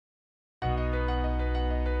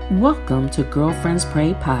Welcome to Girlfriends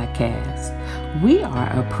Pray Podcast. We are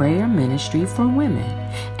a prayer ministry for women,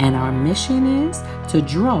 and our mission is to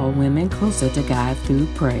draw women closer to God through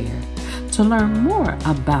prayer. To learn more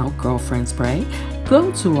about Girlfriends Pray,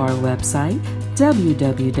 go to our website,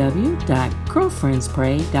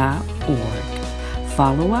 www.girlfriendspray.org.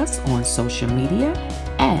 Follow us on social media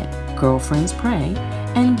at Girlfriends Pray,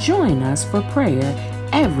 and join us for prayer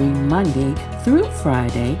every Monday through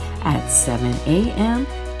Friday at 7 a.m.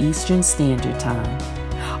 Eastern Standard Time.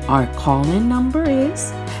 Our call-in number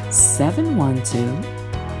is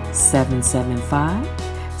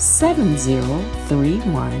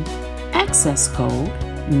 712-775-7031, access code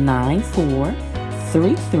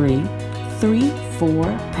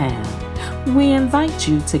 943334#. We invite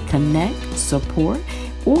you to connect, support,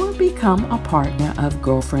 or become a partner of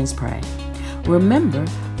Girlfriends Pray. Remember,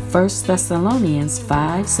 1 Thessalonians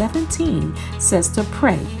 5:17 says to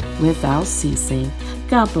pray without ceasing.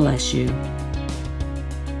 God bless you.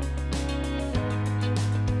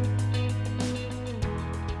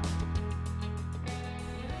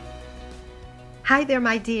 Hi there,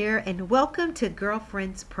 my dear, and welcome to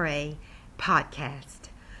Girlfriends Pray podcast.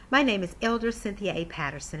 My name is Elder Cynthia A.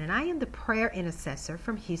 Patterson, and I am the prayer intercessor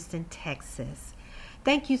from Houston, Texas.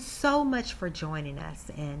 Thank you so much for joining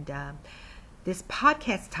us. And this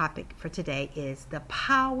podcast topic for today is the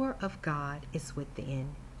power of God is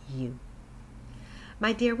within you.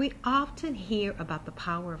 My dear, we often hear about the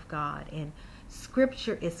power of God, and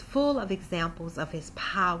Scripture is full of examples of His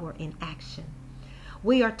power in action.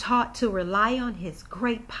 We are taught to rely on His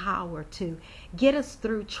great power to get us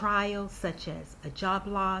through trials such as a job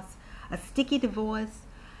loss, a sticky divorce,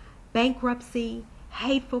 bankruptcy,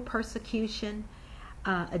 hateful persecution,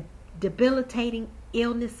 debilitating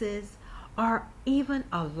illnesses, or even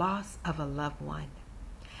a loss of a loved one.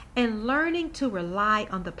 And learning to rely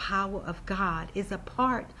on the power of God is a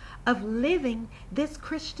part of living this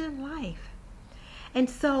Christian life. And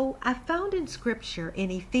so I found in Scripture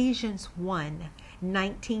in Ephesians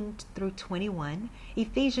 1:19 through 21,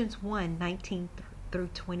 Ephesians 1:19 through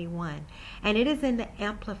 21, and it is in the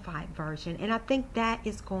Amplified version, and I think that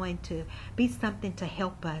is going to be something to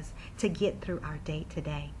help us to get through our day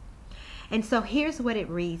today. And so here's what it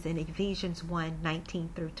reads in Ephesians 1:19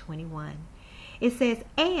 through 21. It says,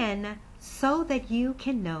 "And so that you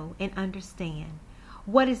can know and understand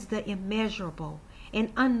what is the immeasurable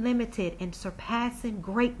and unlimited and surpassing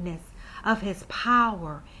greatness of His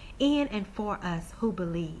power in and for us who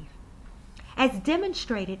believe, as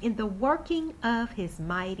demonstrated in the working of His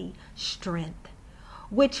mighty strength,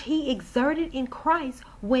 which He exerted in Christ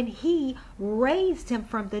when He raised Him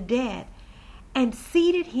from the dead and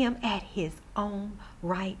seated Him at His own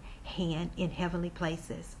right hand in heavenly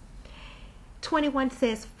places." 21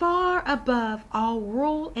 says, "Far above all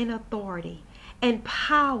rule and authority and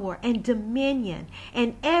power and dominion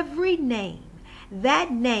and every name,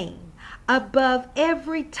 that name above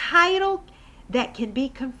every title that can be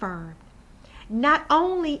confirmed, not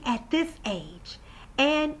only at this age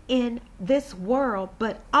and in this world,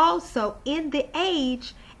 but also in the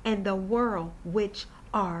age and the world which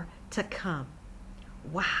are to come."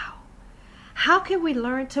 Wow. How can we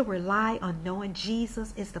learn to rely on knowing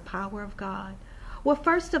Jesus is the power of God? Well,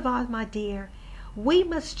 first of all, my dear, we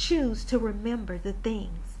must choose to remember the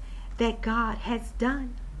things that God has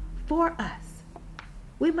done for us.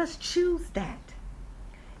 We must choose that,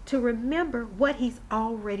 to remember what He's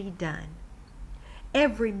already done.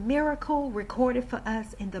 Every miracle recorded for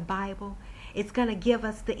us in the Bible is going to give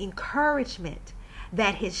us the encouragement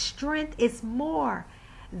that His strength is more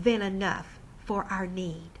than enough for our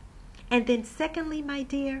need. And then secondly, my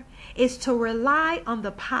dear, is to rely on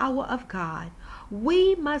the power of God.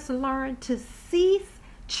 We must learn to cease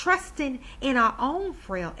trusting in our own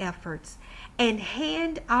frail efforts and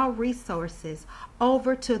hand our resources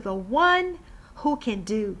over to the one who can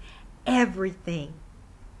do everything.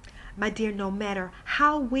 My dear, no matter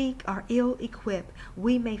how weak or ill-equipped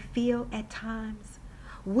we may feel at times,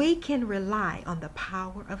 we can rely on the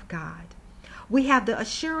power of God. We have the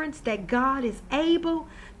assurance that God is able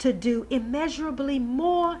to do immeasurably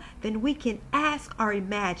more than we can ask or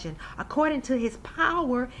imagine, according to His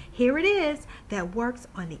power, here it is, that works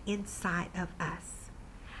on the inside of us.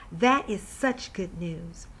 That is such good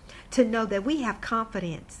news, to know that we have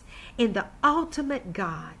confidence in the ultimate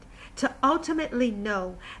God, to ultimately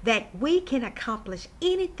know that we can accomplish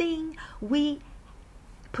anything we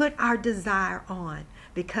put our desire on,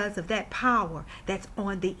 because of that power that's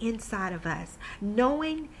on the inside of us,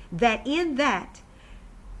 knowing that in that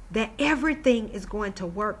everything is going to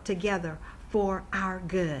work together for our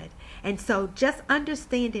good. And so just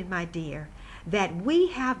understanding, my dear, that we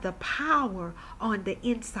have the power on the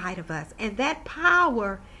inside of us. And that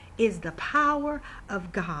power is the power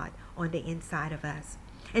of God on the inside of us.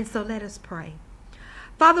 And so let us pray.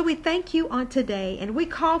 Father, we thank you on today, and we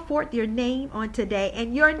call forth your name on today.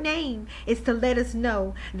 And your name is to let us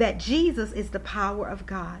know that Jesus is the power of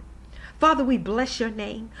God. Father, we bless your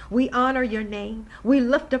name. We honor your name. We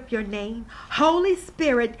lift up your name. Holy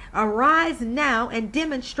Spirit, arise now and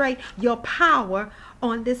demonstrate your power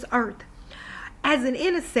on this earth. As an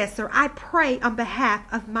intercessor, I pray on behalf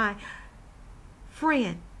of my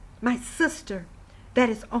friend, my sister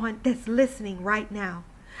that's listening right now.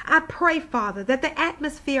 I pray, Father, that the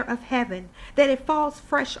atmosphere of heaven, that it falls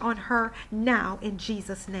fresh on her now in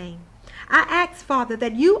Jesus' name. I ask, Father,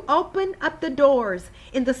 that you open up the doors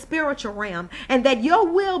in the spiritual realm and that your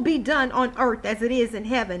will be done on earth as it is in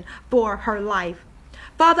heaven for her life.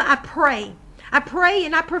 Father, I pray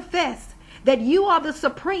and I profess that you are the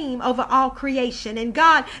supreme over all creation. And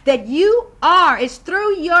God, that it's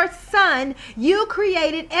through your Son, you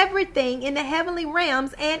created everything in the heavenly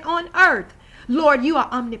realms and on earth. Lord, you are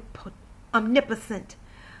omnipotent.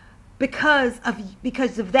 Because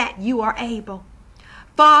of that, you are able.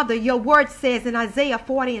 Father, your word says in Isaiah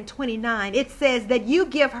 40:29, it says that you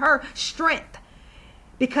give her strength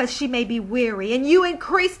because she may be weary, and you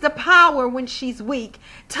increase the power when she's weak.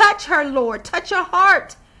 Touch her, Lord. Touch her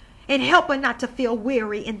heart and help her not to feel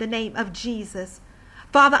weary in the name of Jesus.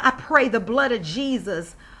 Father, I pray the blood of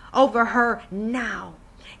Jesus over her now.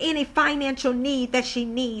 Any financial need that she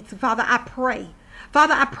needs, Father, I pray.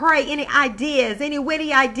 Father, I pray any ideas, any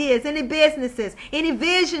witty ideas, any businesses, any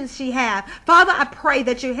visions she has. Father, I pray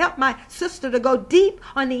that you help my sister to go deep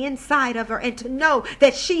on the inside of her and to know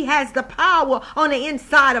that she has the power on the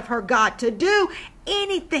inside of her, God, to do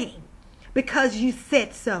anything because you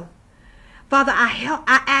said so. Father, I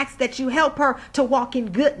ask that you help her to walk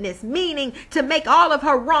in goodness, meaning to make all of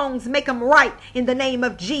her wrongs, make them right in the name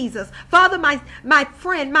of Jesus. Father, my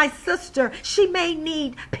friend, my sister, she may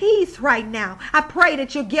need peace right now. I pray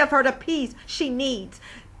that you give her the peace she needs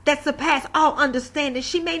that surpass all understanding.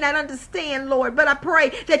 She may not understand, Lord, but I pray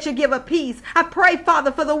that you give her peace. I pray,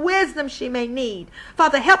 Father, for the wisdom she may need.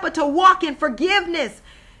 Father, help her to walk in forgiveness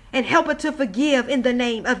and help her to forgive in the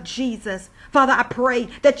name of Jesus. Father, I pray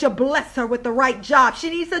that you bless her with the right job. She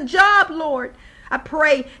needs a job, Lord. I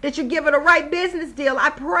pray that you give her the right business deal. I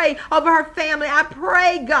pray over her family. I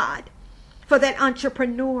pray, God, for that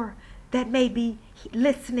entrepreneur that may be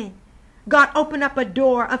listening. God, open up a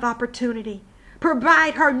door of opportunity.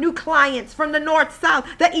 Provide her new clients from the north, south,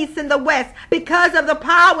 the east, and the west. Because of the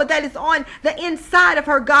power that is on the inside of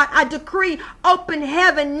her, God, I decree open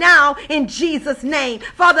heaven now in Jesus' name.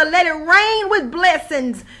 Father, let it rain with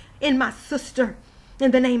blessings in my sister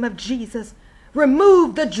in the name of Jesus.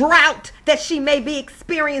 Remove the drought that she may be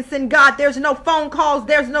experiencing, God. There's no phone calls.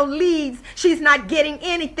 There's no leads. She's not getting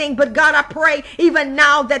anything. But God, I pray even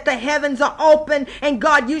now that the heavens are open. And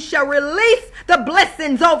God, you shall release the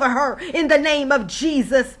blessings over her in the name of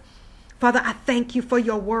Jesus. Father, I thank you for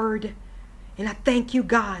your word. And I thank you,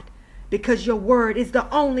 God, because your word is the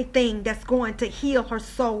only thing that's going to heal her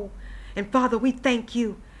soul. And Father, we thank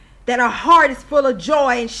you that her heart is full of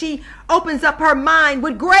joy and she opens up her mind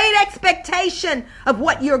with great expectation of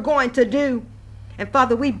what you're going to do. And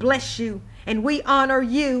Father, we bless you and we honor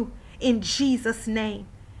you in Jesus' name.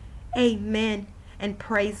 Amen and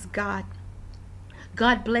praise God.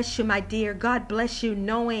 God bless you, my dear. God bless you,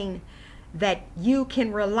 knowing that you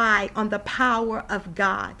can rely on the power of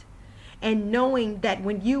God, and knowing that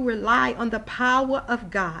when you rely on the power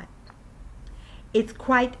of God, it's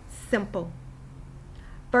quite simple.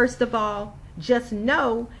 First of all, just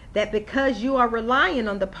know that because you are relying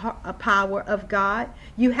on the power of God,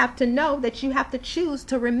 you have to know that you have to choose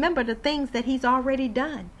to remember the things that he's already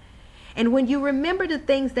done. And when you remember the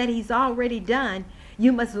things that he's already done,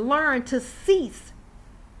 you must learn to cease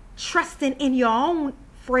trusting in your own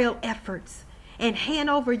frail efforts and hand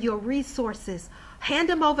over your resources. Hand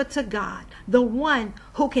them over to God, the one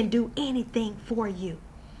who can do anything for you.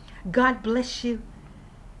 God bless you.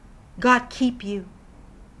 God keep you.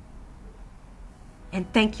 And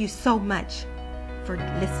thank you so much for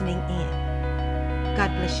listening in. God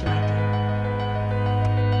bless you, my dear.